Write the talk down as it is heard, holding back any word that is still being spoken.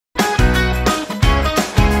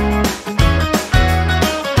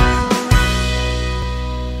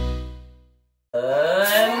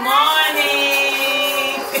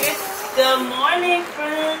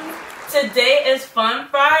is Fun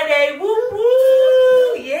Friday. Woo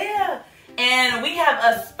woo! Yeah. And we have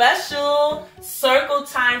a special circle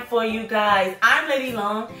time for you guys. I'm Lady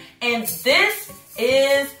Long, and this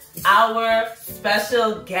is our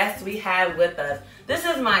special guest we have with us. This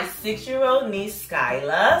is my 6-year-old niece,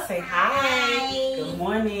 Skyla. Say hi. Hi. Good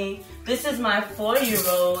morning. This is my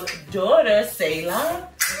 4-year-old daughter, Sayla.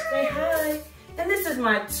 Say hi. And this is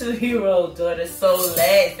my 2-year-old daughter,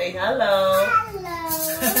 Soleil. Say hello.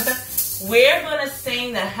 Hello. We're going to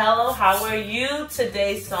sing the Hello, How Are You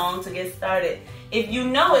Today song to get started. If you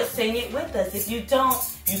know it, sing it with us. If you don't,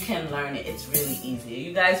 you can learn it. It's really easy. Are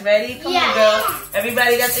you guys ready? Come on, girl.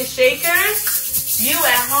 Everybody got the shakers? You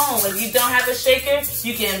at home, if you don't have a shaker,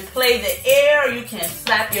 you can play the air, or you can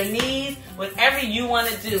slap your knees, whatever you want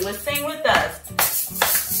to do. But sing with us.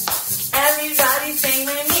 Everybody sing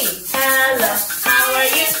with me. Hello, how are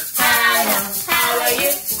you? Hello, how are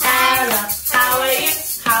you? Hello, how are you?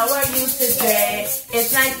 How are you today?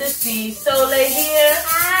 It's nice to see Soleil here.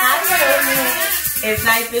 Hi, it's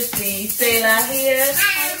nice to see Sayla here.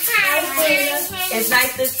 Hi, it's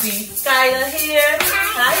nice to see Skyla here.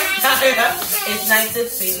 Hi, Skyla. It's nice to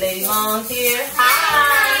see Lady Long here.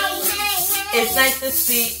 Hi. It's nice to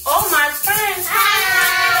see all my friends.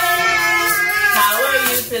 Hi. How are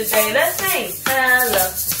you today? Let's sing.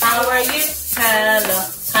 Hello. How are you? Hello.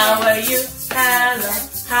 How are you? Hello.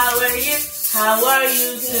 How are you? How are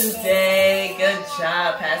you today? Good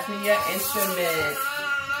job. Pass me your instrument.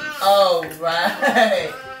 All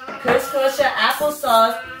right. Crisscross your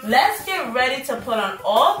applesauce. Let's get ready to put on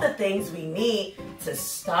all the things we need to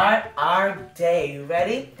start our day. You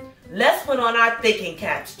ready? Let's put on our thinking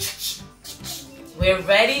caps. We're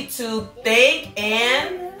ready to think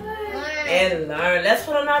and learn. Let's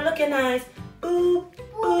put on our looking eyes. Boop,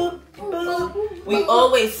 boop, boop. We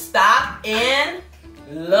always stop and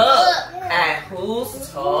look at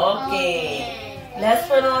who's talking. Let's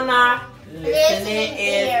put on our listening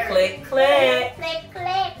ears. Click, click. Click,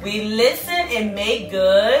 click. We listen and make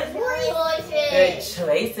good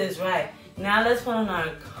choices, right. Now let's put on our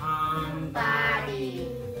calm body.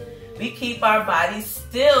 We keep our bodies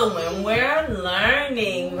still when we're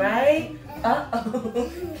learning, right? Uh-oh.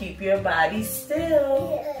 Keep your body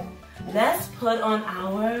still. Let's put on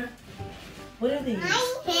our, what are these?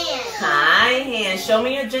 Kind hands. Show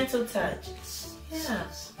me your gentle touch. Yeah.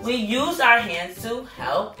 We use our hands to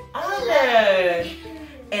help others.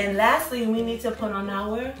 And lastly, we need to put on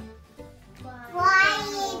our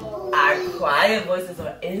quiet voices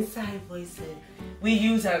or inside voices. We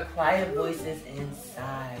use our quiet voices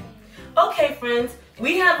inside. Okay, friends,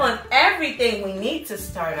 we have on everything we need to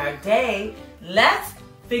start our day. Let's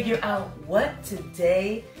figure out what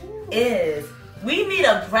today is. We need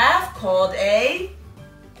a graph called a,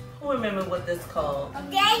 who remember what this is called? Days of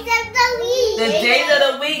the week. The days of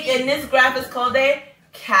the week, and this graph is called a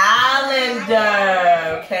calendar,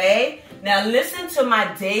 okay? Now listen to my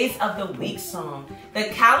days of the week song. The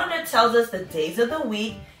calendar tells us the days of the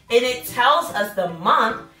week, and it tells us the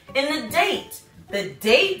month and the date. The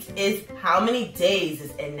date is how many days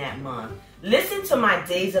is in that month. Listen to my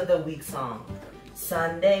days of the week song.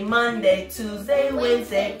 Sunday, Monday, Tuesday,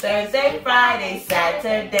 Wednesday, Thursday, Friday,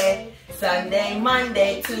 Saturday. Sunday,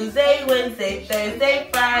 Monday, Tuesday, Wednesday, Thursday,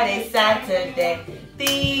 Friday, Saturday.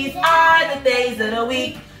 These are the days of the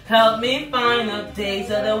week. Help me find the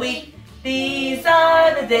days of the week. These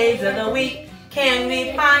are the days of the week. Can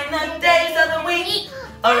we find the days of the week?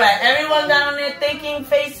 All right, everyone got on their thinking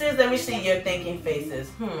faces? Let me see your thinking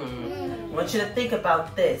faces. I want you to think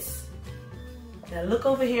about this. Now look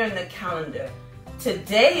over here in the calendar.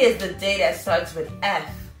 Today is the day that starts with F.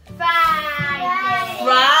 Friday.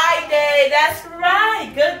 Friday, that's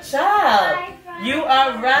right. Good job. You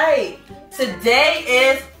are right. Today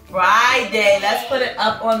is Friday. Let's put it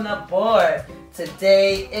up on the board.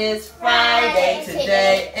 Today is Friday.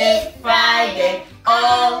 Today is Friday.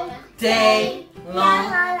 All day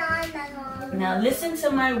long. Now listen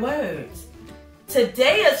to my words.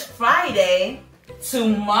 Today is Friday.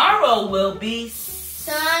 Tomorrow will be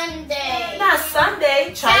Sunday. Not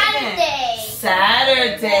Sunday. Saturday.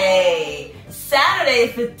 Saturday. Saturday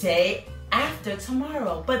is the day after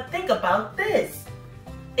tomorrow. But think about this.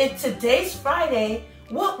 If today's Friday,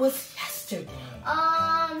 what was yesterday?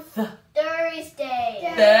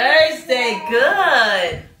 Thursday. Thursday.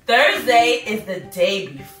 Good. Thursday is the day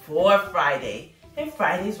before Friday. And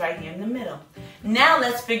Friday's right here in the middle. Now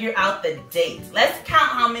let's figure out the dates. Let's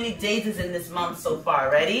count how many days is in this month so far.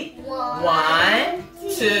 Ready? 1, 2,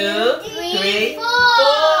 3, 4.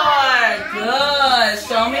 Good.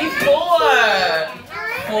 Show me 4.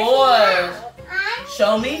 4.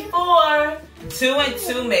 Show me 4. 2 and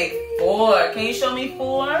 2 make 4. Can you show me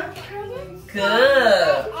 4?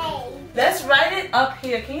 Good. Let's write it up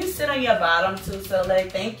here. Can you sit on your bottom too, Soleil?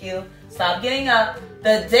 Thank you. Stop getting up.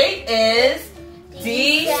 The date is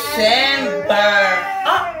December.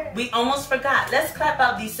 Oh, we almost forgot. Let's clap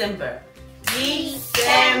out December.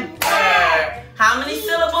 December. How many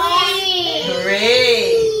syllables?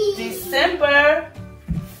 3. December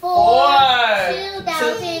 4.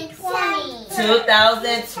 2020.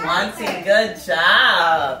 2020. Good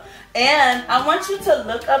job. And I want you to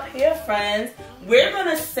look up here, friends. We're going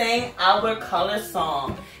to sing our color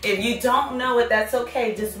song. If you don't know it, that's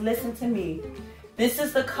okay. Just listen to me. This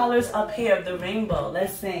is the colors up here of the rainbow.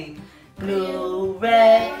 Let's sing. Blue,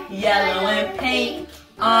 red, yellow, and pink.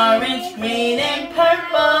 Orange, green, and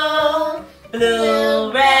purple.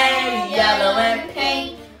 Blue, red, yellow, and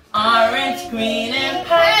pink. Orange, green, and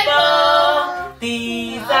purple.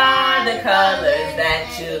 These are the colors that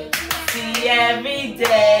you see every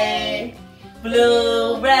day.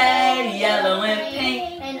 Blue, red, yellow, and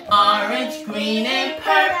pink. Orange, green, and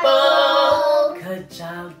purple. Good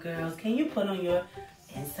job, girls. Can you put on your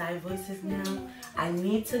inside voices now? I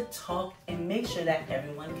need to talk and make sure that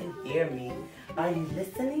everyone can hear me. Are you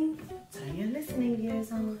listening? Turn your listening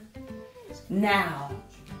ears on. Now,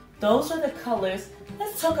 those are the colors.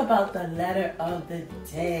 Let's talk about the letter of the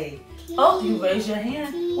day. Oh, you raise your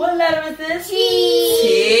hand. What letter is this? T.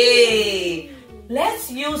 T. Let's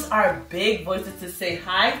use our big voices to say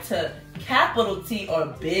hi to capital T or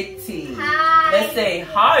big T. Hi. Let's say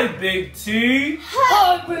hi, big T.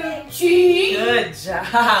 Hi, big T. Good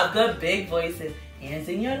job. Good big voices. Hands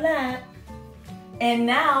in your lap. And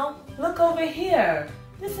now, look over here.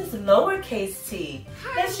 This is lowercase t.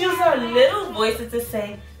 Let's use our little voices to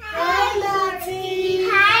say hi, little T.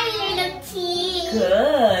 Hi, little T.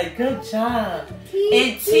 Good job.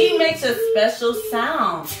 And T makes a special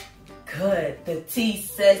sound. Good. The T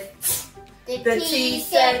says t. The T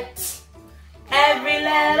said t. Every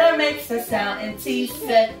letter makes a sound and T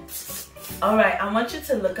said t. All right, I want you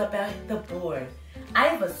to look up at the board. I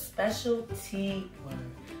have a special T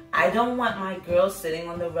word. I don't want my girls sitting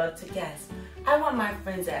on the rug to guess. I want my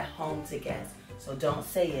friends at home to guess. So don't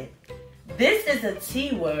say it. This is a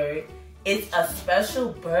T word. It's a special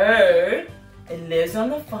bird. It lives on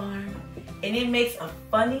the farm. And it makes a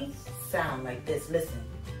funny sound like this. Listen.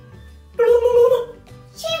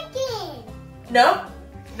 Chicken. Nope,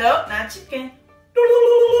 not chicken.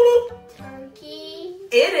 Turkey.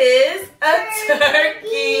 It is a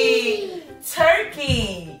turkey.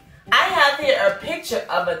 Turkey. I have here a picture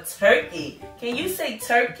of a turkey. Can you say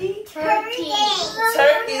turkey? Turkey.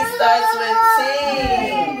 Turkey starts with T.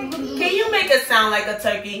 Can you make a sound like a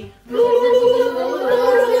turkey?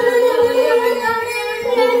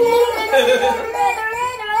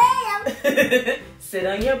 Sit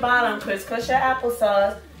on your bottom, crisscross your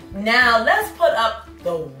applesauce. Now let's put up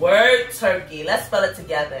the word turkey. Let's spell it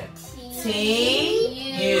together.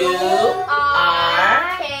 T-U-R-K-E-Y.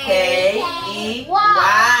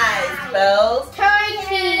 Spells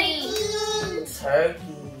Turkey. turkey.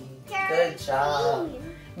 Good job.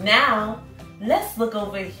 Now, let's look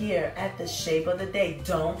over here at the shape of the day.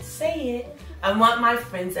 Don't say it. I want my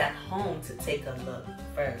friends at home to take a look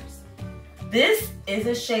first. This is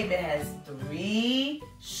a shape. It has 3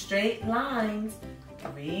 straight lines,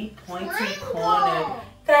 3 pointy corners.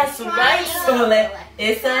 That's right, Soleil.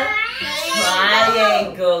 It's a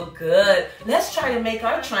triangle. Good. Let's try to make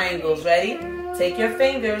our triangles. Ready? Take your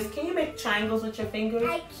fingers. Can you make triangles with your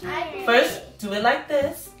fingers? First, do it like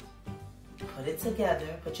this. Put it together.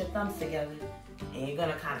 Put your thumbs together. And you're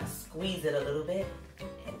going to kind of squeeze it a little bit.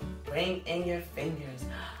 And bring in your fingers.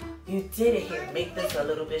 You did it here. Make this a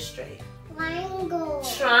little bit straight. Triangle.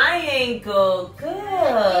 Triangle.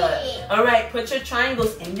 Good. All right. Put your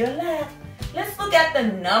triangles in your lap. Let's look at the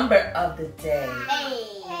number of the day.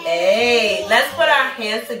 8. Let's put our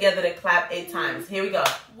hands together to clap 8 times. Here we go.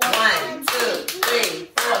 1, 2, 3,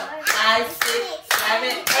 4, 5, 6,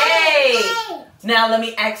 7, 8. Now let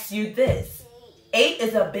me ask you this. 8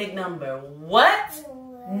 is a big number. What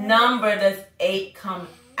number does 8 come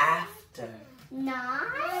after? 9.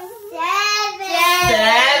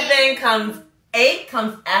 7 8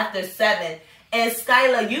 comes after 7. And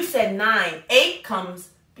Skylar, you said 9. 8 comes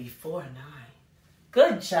before 9.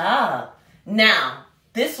 Good job. Now,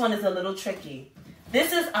 this one is a little tricky.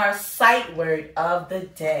 This is our sight word of the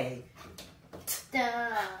day.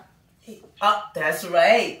 Oh, that's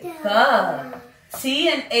right. The. T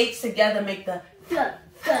and H together make the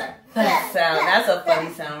sound. That's a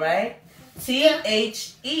funny sound, right?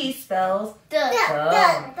 T-H-E spells the.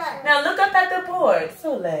 Now look up at the board.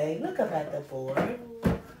 Soleil, look up at the board.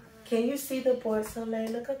 Can you see the board, Soleil?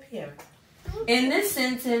 Look up here. In this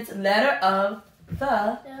sentence, letter of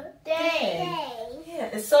the Day. Yeah,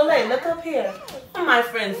 it's so late. Look up here. Oh, my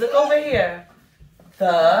friends, look over here.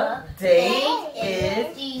 The date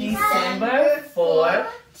is December 4th,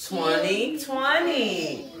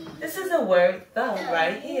 2020. This is the word the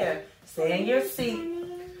right here. Stay in your seat.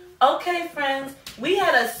 Okay, friends, we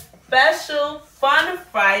had a special Fun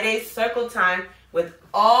Friday Circle Time with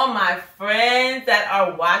all my friends that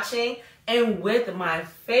are watching and with my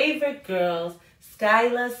favorite girls,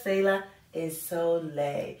 Skyla, Selah, and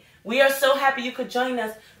Soleil. We are so happy you could join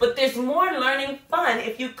us, but there's more learning fun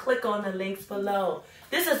if you click on the links below.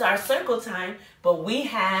 This is our circle time, but we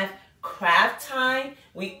have craft time.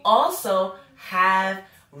 We also have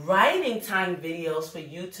writing time videos for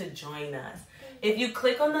you to join us. If you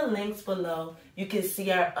click on the links below, you can see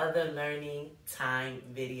our other learning time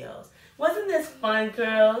videos. Wasn't this fun,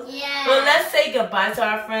 girls? Yeah. Well, let's say goodbye to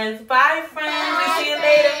our friends. Bye, friends. Bye, We see you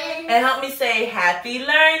friends. later. And help me say happy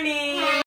learning.